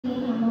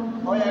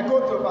Oh yeah, go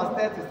to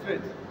verse 30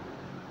 straight.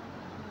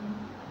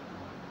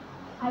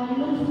 I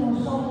looked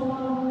for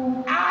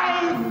someone.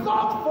 I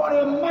sought for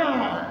a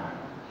man.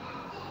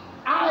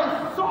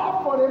 I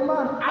sought for a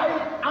man. I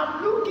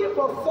am looking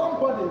for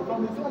somebody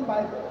from his own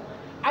Bible.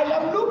 I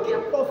am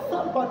looking for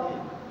somebody.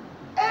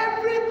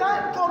 Every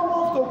time God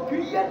wants to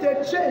create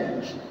a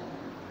change,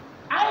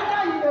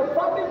 either in a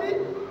family,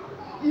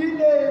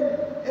 in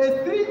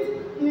a street,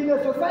 in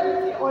a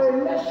society, or a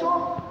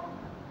nation,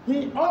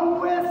 he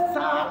always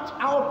search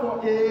out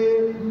for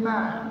a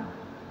man.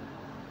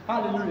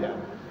 Hallelujah.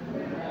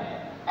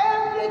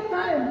 Every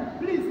time,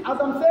 please, as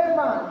I'm saying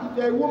man, if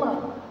you're a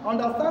woman,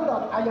 understand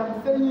that I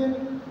am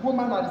saying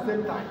woman at the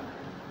same time.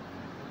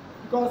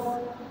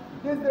 Because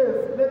these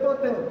days, little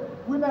thing,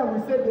 women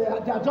will say they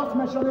are just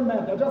mentioning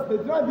men, they don't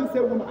even say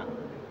woman.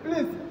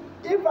 Please,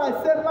 if I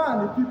say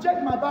man, if you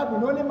check my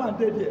Bible, only man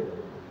did here.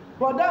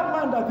 But that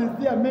man that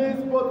is there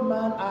means both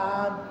man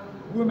and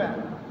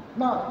woman.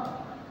 Now,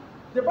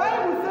 the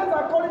Bible says,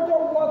 according to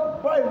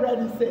what boy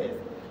already says,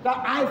 that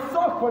I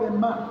sought for a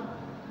man.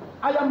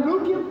 I am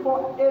looking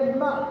for a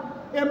man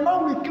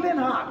with clean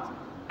heart.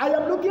 I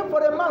am looking for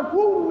a man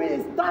who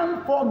will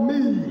stand for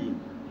me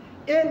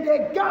in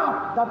the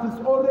gap that is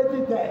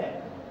already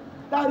there.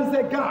 That is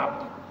a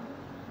gap.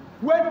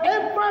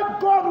 Whenever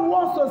God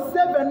wants to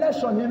save a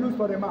nation, he looks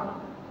for a man.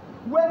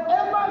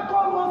 Whenever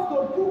God wants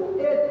to do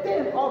a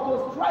thing or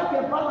to strike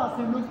a balance,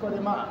 he looks for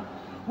a man.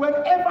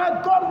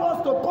 Whenever God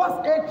wants to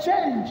cause a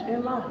change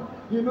in life,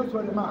 he looks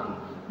for a man.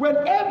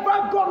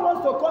 Whenever God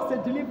wants to cause a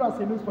deliverance,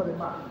 he looks for a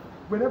man.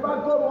 Whenever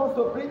God wants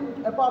to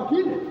bring about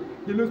healing,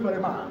 he looks for a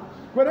man.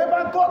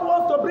 Whenever God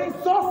wants to bring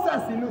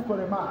success, he looks for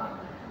a man.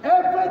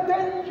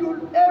 Everything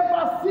you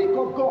ever seek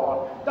of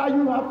God, that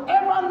you have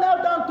ever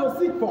knelt down to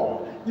seek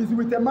for, is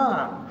with a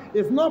man.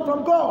 It's not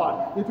from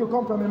God, it will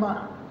come from a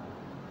man.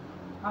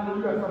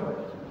 Hallelujah, somebody.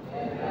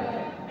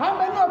 Amen. How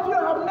many of you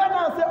have knelt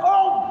down and said,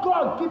 oh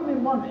God, give me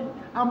money,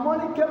 and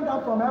money came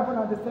down from heaven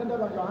and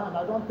descended on your hand?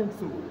 I don't think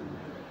so.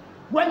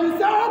 When you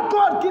say, oh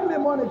God, give me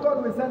money,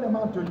 God will send a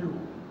man to you.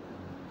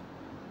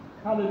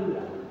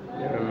 Hallelujah.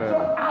 Amen.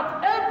 So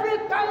at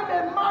every time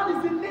a man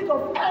is in need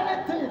of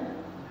anything,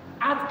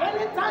 at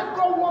any time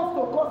God wants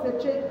to cause a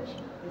change,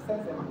 he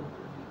sends a man.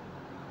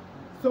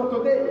 So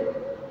today,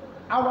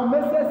 our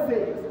message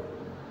says,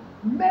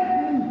 make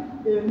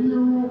me a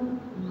new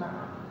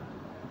man.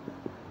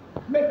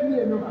 Make me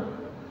a new man.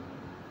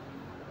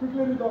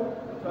 Quickly read up.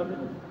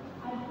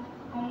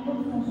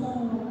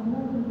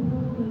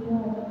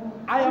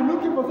 I am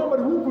looking for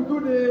somebody who could do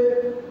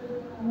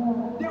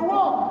the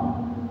work.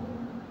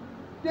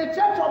 The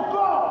church of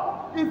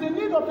God is in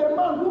need of a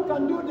man who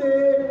can do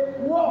the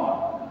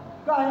work.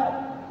 Go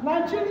ahead.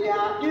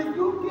 Nigeria is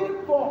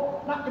looking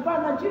for, in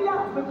fact, Nigeria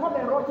has become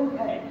a rotten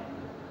egg.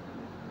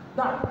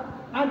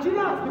 That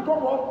Nigeria has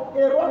become what?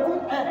 A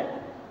rotten egg.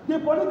 The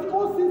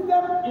political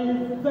system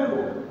is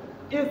zero.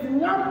 It's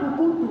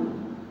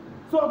nyampukutu.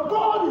 So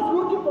God is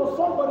looking for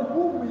somebody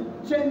who will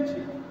change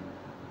it.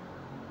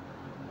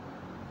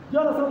 Do you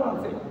understand what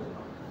I'm saying?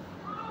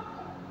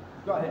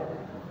 Go ahead.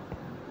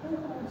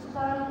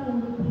 Stand in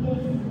the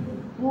places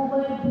Who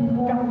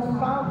can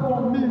stand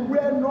for me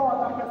where no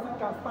other person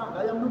can stand?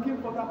 I am looking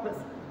for that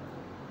person.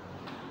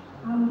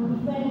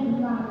 and defend the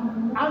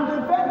land. And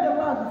defend the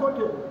land is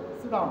okay.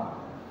 Sit down.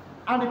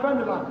 And defend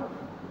the land.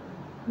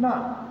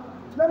 Now,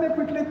 let me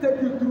quickly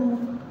take you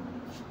through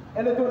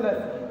a little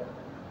lesson.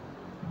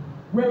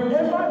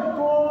 Whenever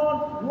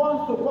God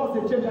wants to cause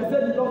a change, I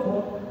said he does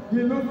what?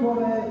 He looks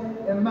for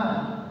a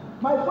man.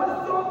 My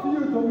question to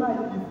you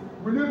tonight is,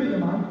 will you be the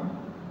man?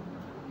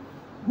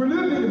 Will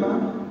you be the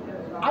man?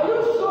 Are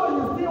you sure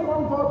you still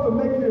want God to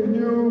make you a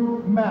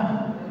new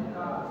man?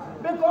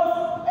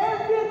 Because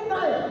every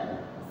time,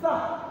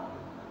 sir,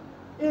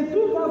 in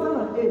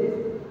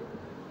 2008,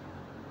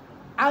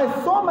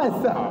 I saw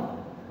myself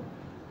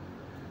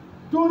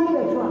during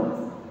a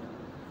trance,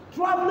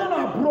 traveling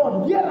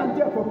abroad here and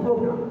there for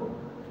program.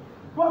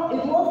 But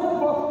it wasn't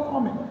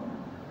forthcoming.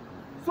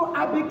 So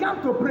I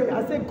began to pray.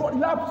 I said, God,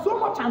 you have so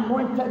much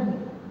anointed me.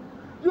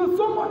 You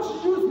so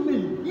much used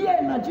me here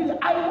in Nigeria.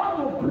 I want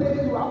to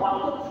pray you. I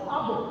want to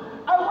travel.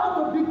 I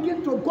want to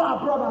begin to go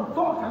abroad and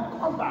talk and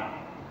come back.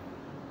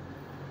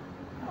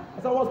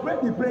 As I was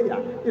praying the prayer,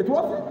 it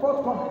wasn't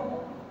forthcoming.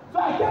 So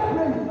I kept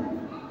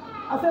praying.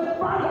 I said,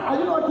 Father, are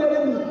you not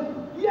telling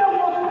me? Hear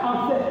what I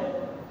have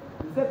said.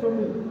 He said to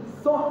me,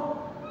 son,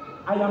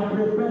 I am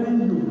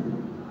preparing you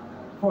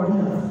for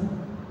this.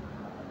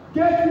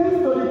 Get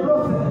used to the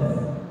process.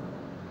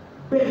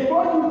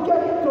 Before you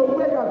get into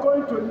where you are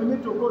going to, you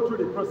need to go through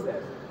the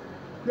process.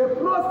 The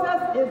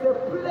process is the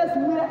place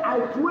where I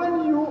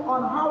train you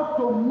on how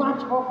to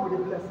match up with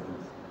the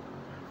blessings.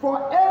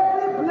 For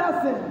every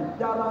blessing,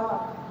 there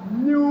are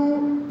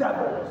new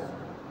devils.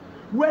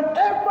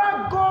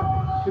 Whenever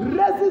God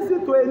raises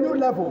you to a new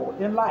level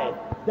in life,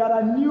 there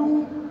are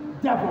new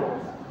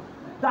devils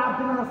that have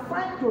been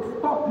assigned to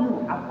stop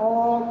you at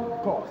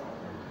all costs.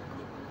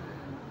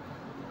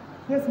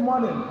 This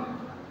morning,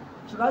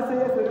 should I say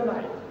yesterday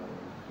night,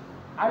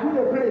 I did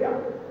a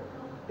prayer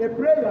a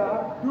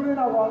prayer during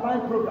our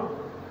online program.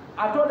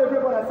 I told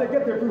everybody, I said,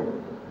 get the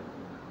broom.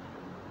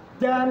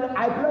 Then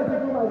I blessed the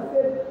broom. I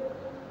said,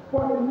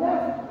 for the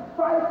next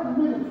 5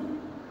 minutes,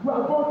 you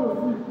are going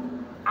to sleep.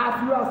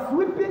 As you are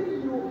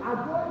sweeping, you are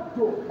going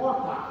to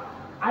utter.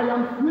 I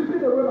am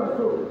sweeping away my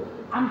soul.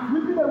 I'm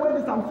sweeping away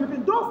this, I'm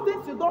sweeping. Those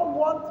things you don't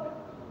want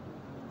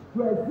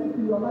to exist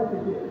in your life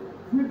again,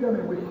 sweep them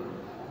away.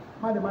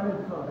 Find the money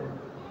to solve it.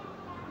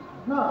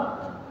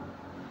 Now,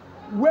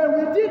 when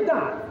we did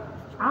that,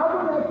 I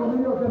haven't heard from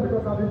any of them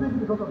because I've been busy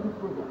because of this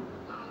program.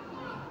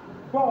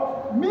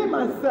 But me,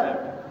 myself,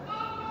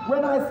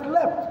 when I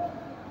slept,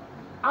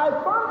 I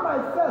found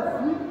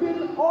myself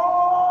sweeping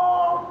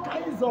all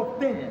kinds of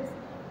things.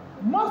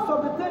 Most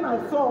of the things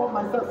I saw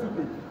myself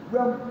sweeping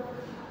were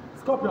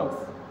scorpions.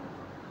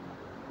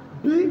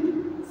 Big,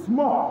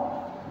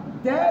 small,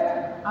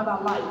 dead and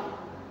alive.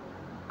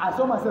 I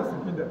saw myself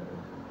sweeping them.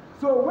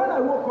 So when I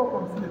woke up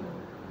from sleep,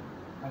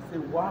 I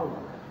said, wow,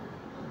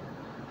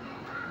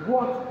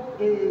 what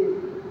a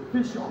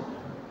vision.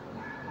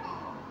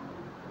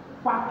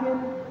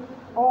 Packing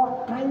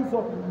all kinds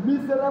of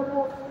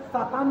miserable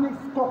satanic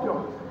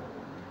scorpions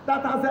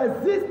that has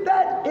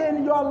existed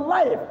in your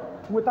life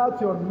without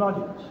your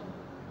knowledge.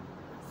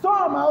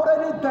 Some are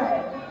already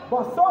dead,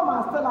 but some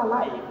are still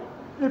alive.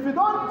 If you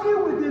don't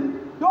deal with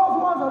them,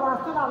 those ones that are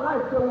still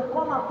alive, they will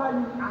come after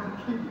you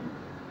and kill you.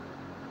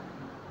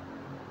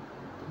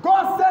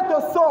 God said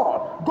to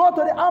Saul, go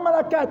to the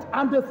Amalekites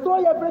and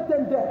destroy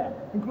everything there,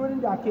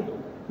 including their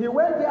king. He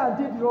went there and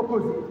did the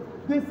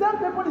opposite. The same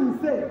people he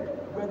saved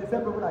were the same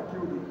people that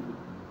killed him.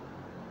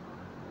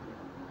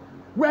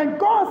 When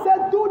God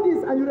said, do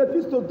this, and you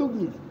refuse to do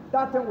it,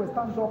 that thing will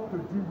stand up to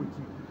deal with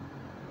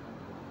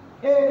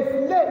you. A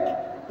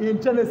snake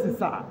in Genesis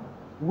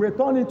will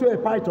turn into a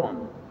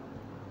python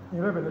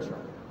in Revelation.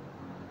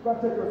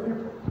 God take your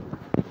people.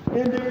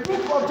 In the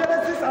book of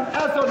Genesis and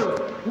Exodus,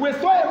 we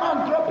saw a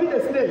man dropping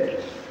a snake.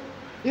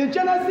 In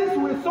Genesis,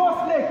 we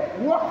saw a snake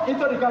walk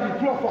into the garden,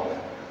 drop off.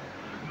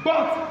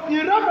 But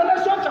in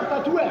Revelation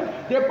chapter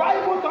 12, the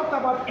Bible talked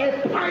about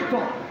a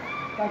python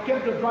that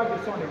came to drag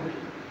the sun away.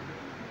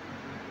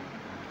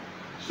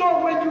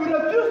 So when you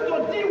refuse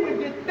to deal with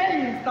the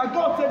things that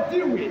God said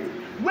deal with,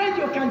 when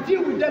you can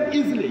deal with them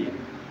easily,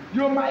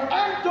 you might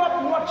end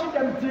up watching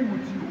them deal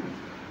with you.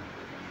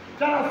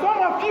 There are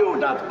some of you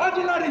that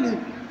ordinarily,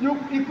 you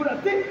could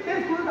have think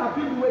things couldn't have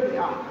been the way they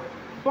are.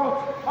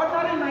 But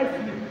ordinary night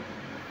sleep,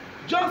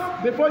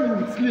 just before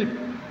you sleep,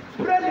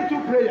 pray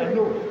little prayer,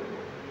 no.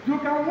 You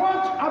can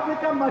watch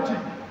African magic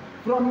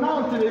from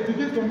now until it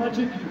begins to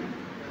magic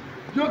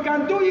you. You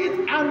can do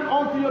it and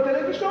until your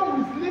television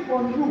will sleep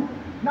on you.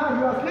 Now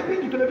you are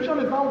sleeping, the television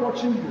is now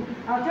watching you.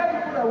 I tell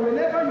people that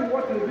whenever you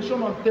watch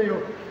television on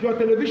tail, your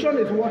television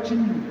is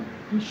watching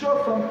you. It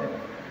shows something.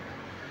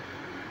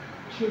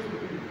 It shows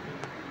the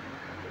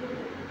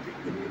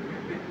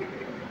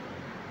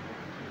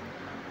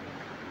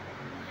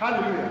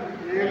Hallelujah.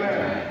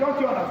 Amen. Don't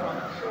you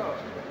understand? Sure.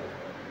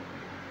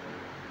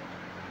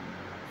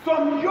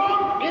 Some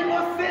young,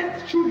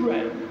 innocent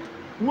children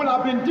will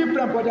have been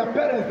different, but their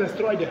parents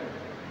destroyed them.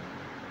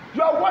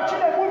 You are watching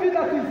a movie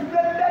that is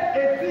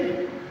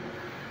rated 18,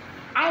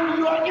 and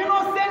your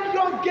innocent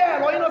young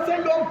girl or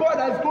innocent young boy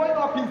that is growing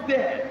up is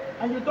there,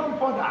 and you don't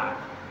bother.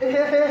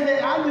 Hey,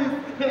 Alice,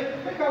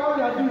 think about what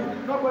they are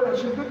doing. No bother,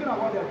 she's looking at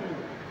what they are doing.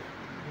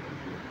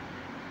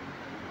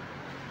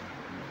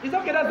 It's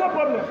okay, there's no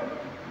problem.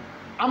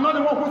 I'm not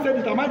the one who said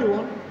it, am I the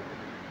one?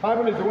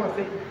 Bible is the one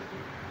saying it.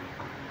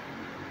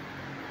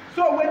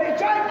 So when the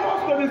child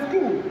goes to the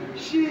school,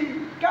 she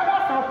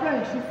gathers her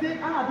friends. She says,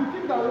 the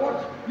thing that I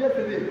watched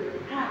yesterday,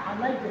 I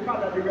like the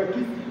fact that they were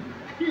kissing.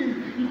 If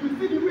you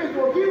see the way they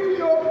were giving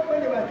you when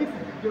they were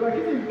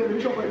kissing in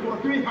television, but it was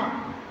doing her.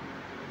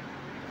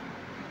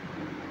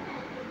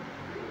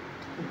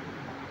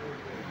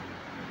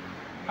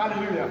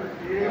 Hallelujah.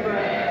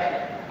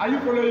 Amen. Are you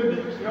following me?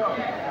 Sure.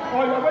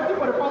 Or you are waiting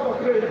for the part of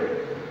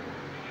prayer.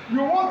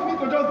 You want me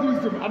to just do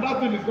something and that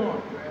thing is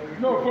gone.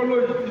 No, follow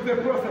it. It's a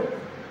process.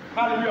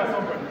 Hallelujah,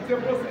 somebody. It's a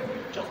process.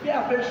 Just pay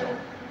attention.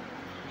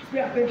 Just pay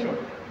attention.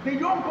 The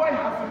young boy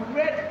has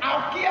read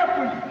out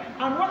carefully,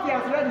 and what he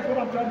has read is what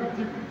I'm trying to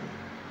teach you.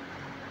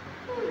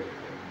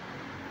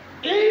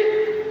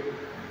 If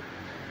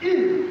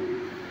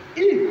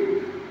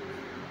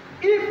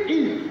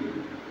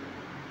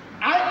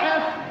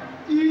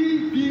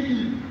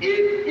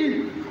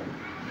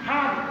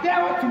had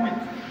dealt with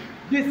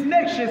the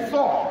snake she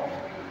saw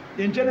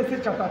in Genesis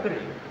chapter 3,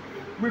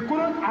 we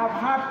couldn't have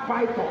had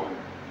python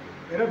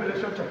in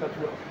Revelation chapter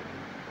 12.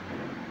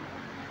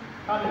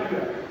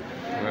 Hallelujah.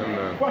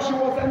 Amen. But she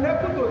was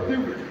unable to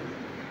deal with it.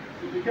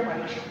 It became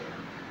an issue.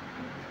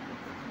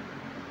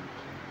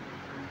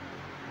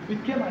 It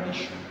became an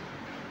issue.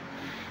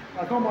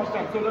 There's not much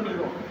time, so let me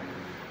go.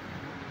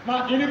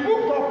 Now, in the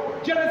book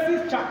of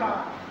Genesis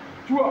chapter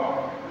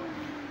 12,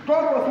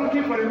 God was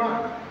looking for a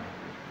man.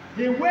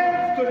 He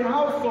went to the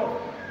house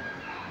of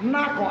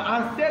Nahor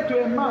and said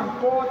to a man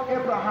called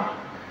Abraham,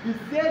 he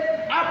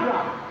said,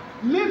 Abraham,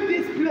 leave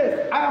this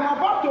place. I am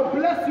about to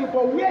bless you,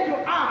 but where you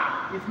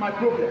are, is my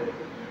problem.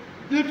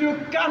 If you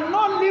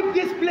cannot leave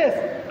this place,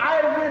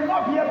 I will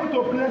not be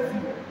able to bless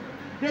you.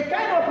 The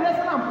kind of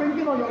blessing I'm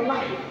bringing on your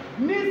life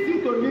needs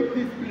you to leave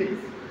this place.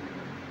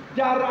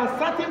 There are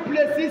certain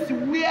places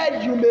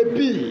where you may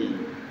be.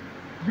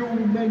 You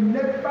may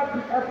never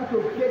be able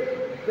to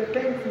get the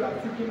things you are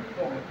seeking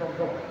from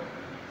God.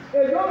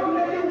 A young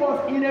lady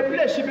was in a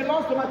place, she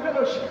belongs to my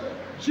fellowship.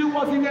 She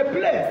was in a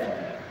place.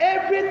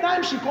 Every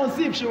time she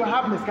conceived, she will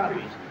have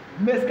miscarriage.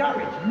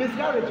 Miscarriage,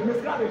 miscarriage,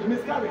 miscarriage,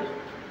 miscarriage.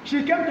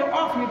 She came to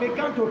us, we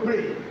began to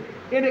pray.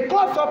 In the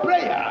course of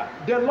prayer,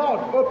 the Lord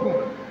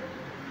opened.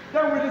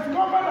 Then we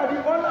discovered that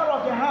the owner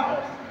of the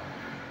house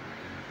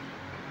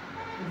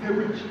is a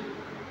witch.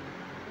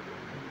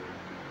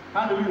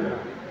 Hallelujah.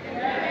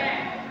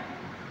 Amen.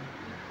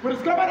 We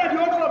discovered that the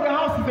owner of the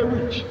house is a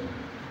witch.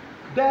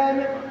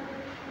 Then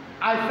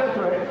I said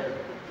to her,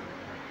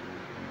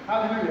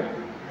 hallelujah.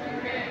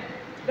 Amen.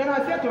 Then I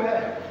said to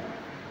her,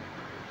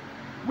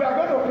 we are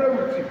going to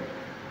pray with you.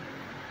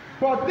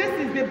 But this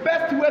is the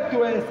best way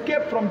to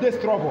escape from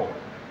this trouble.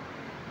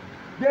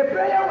 The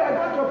prayer we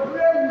are going to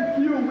pray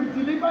with you will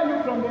deliver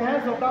you from the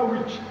hands of that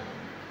witch.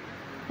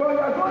 But you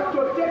are going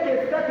to take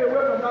a step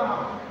away from that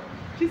house.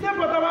 She said,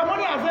 but our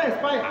money has not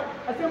expired.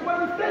 I said,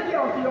 well, you stay here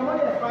until your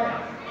money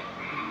expires.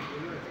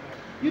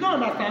 You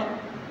don't understand?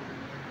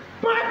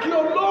 Pack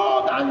your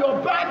load and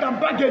your bag and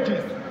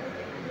baggages.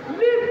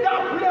 Leave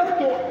that place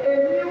to a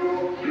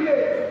new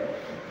place.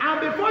 And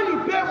before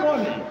you pay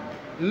money,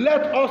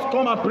 let us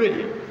come and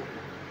pray.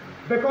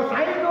 Because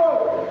I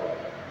know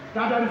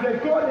that there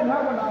is a God in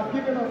heaven that has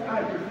given us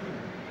eyes to see.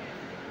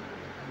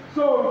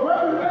 So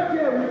when we went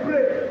here, we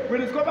prayed. We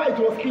discovered it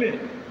was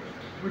clean.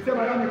 We said,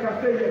 Madam, you can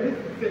stay here. This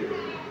is safe.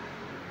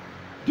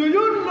 Do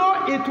you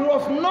know it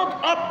was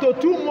not up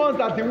to 2 months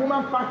that the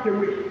woman passed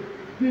away?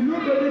 The new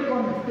baby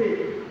come and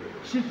stay.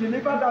 She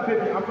delivered that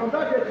baby, and from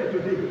that day to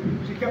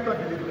today, she kept on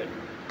delivering.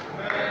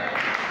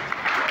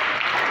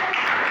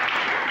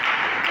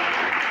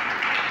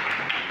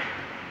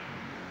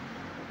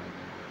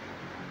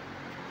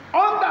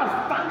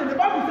 Understanding, the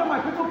Bible says, my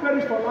people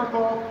perish for lack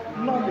of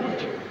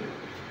knowledge.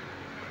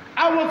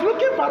 I was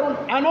looking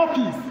for an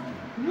office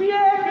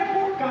where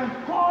people can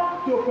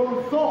come to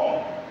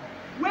consult.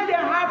 When they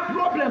have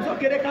problems,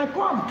 okay, they can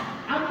come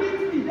and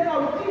meet me, then I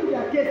will deal with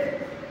their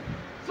cases.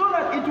 So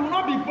that it will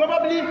not be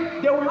probably,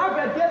 they will have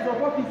a days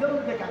of office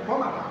so they can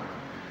come around.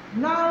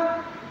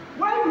 Now,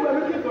 while we were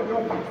looking for the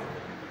office,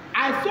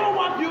 I saw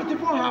one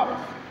beautiful house.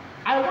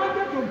 I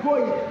wanted to go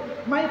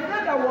in. My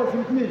friend that was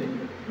with me,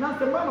 now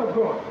the man of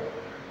God,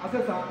 I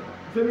said, sir,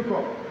 he said, look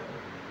up.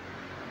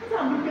 I said,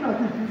 I'm looking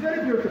at it, it's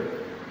very beautiful.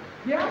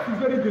 The house is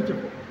very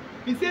beautiful.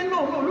 He said,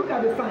 no, look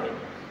at the sign.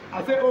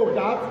 I said, oh,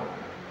 that?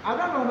 I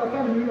don't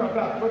understand the meaning of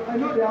that, but I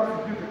know the house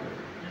is beautiful.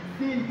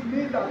 See, it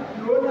means that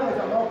the owner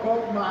is an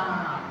occult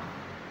man.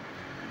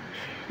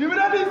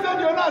 Immediately said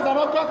the owner is an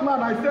occult man.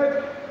 I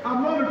said,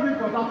 I'm not looking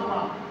for that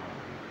man.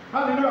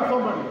 Hallelujah,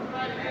 somebody.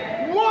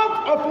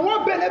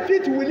 What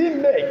benefit will it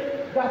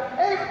make that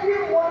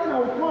every morning I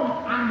will come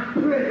and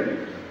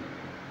pray?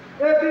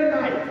 Every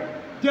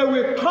night they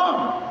will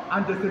come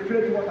and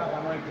desecrate what I've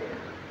anointed.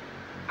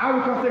 I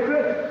will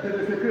consecrate the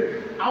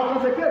desecrate. I will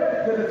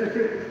consecrate the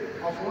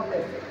desecrate of what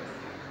essence.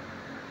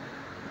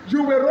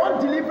 You will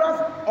run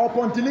deliverance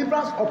upon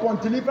deliverance upon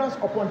deliverance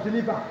upon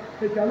deliverance.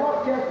 If you are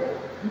not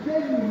careful, the day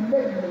you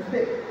make a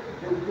mistake,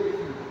 they will take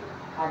you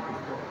and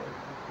destroy.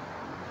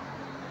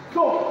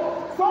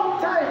 So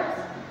sometimes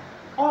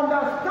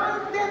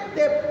understanding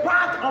the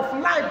part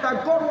of life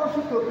that God wants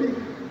you to be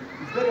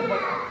is very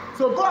important.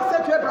 So God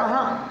said to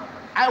Abraham,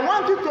 I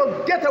want you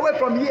to get away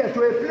from here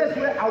to a place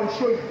where I will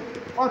show you.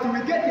 Until we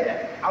get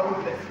there, I will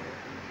bless you.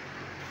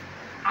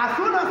 As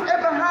soon as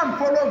Abraham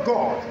followed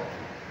God,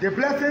 the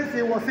blessings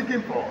he was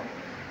seeking for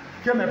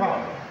came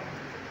about.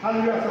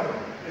 Hallelujah,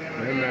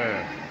 somebody.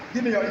 Amen.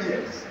 Give me your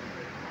ears.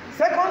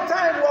 Second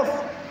time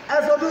was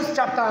Exodus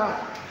chapter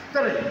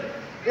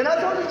 3. In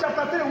Exodus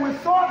chapter 3, we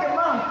saw the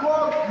man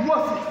called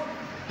Moses.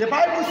 The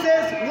Bible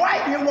says,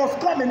 while he was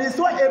coming, he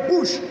saw a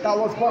bush that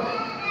was burning.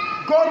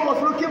 God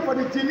was looking for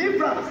the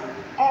deliverance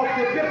of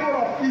the people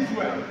of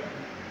Israel.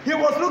 He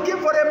was looking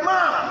for a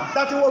man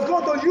that he was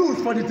going to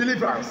use for the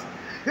deliverance.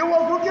 He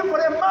was looking for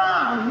a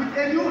man with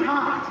a new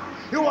heart.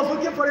 He was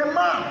looking for a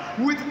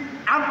man with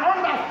an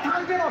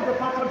understanding of the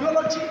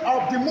pathology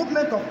of the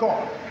movement of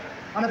God.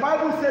 And the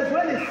Bible says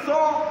when he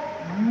saw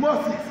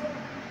Moses,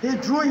 he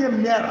drew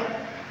him nearer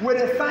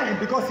with a sign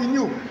because he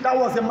knew that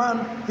was the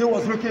man he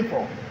was looking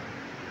for.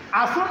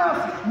 As soon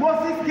as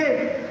Moses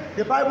came,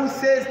 the Bible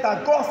says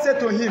that God said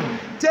to him,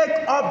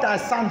 take off thy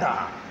sandal.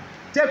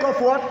 Take off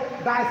what?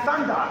 Thy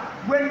sandal.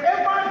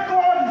 Whenever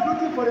God is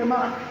looking for a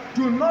man,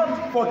 do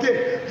not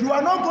forget, you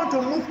are not going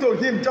to move to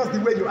him just the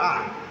way you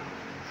are.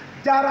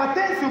 There are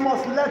things you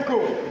must let go.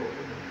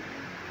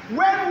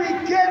 When we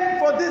came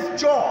for this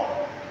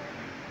job,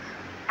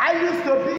 I used to be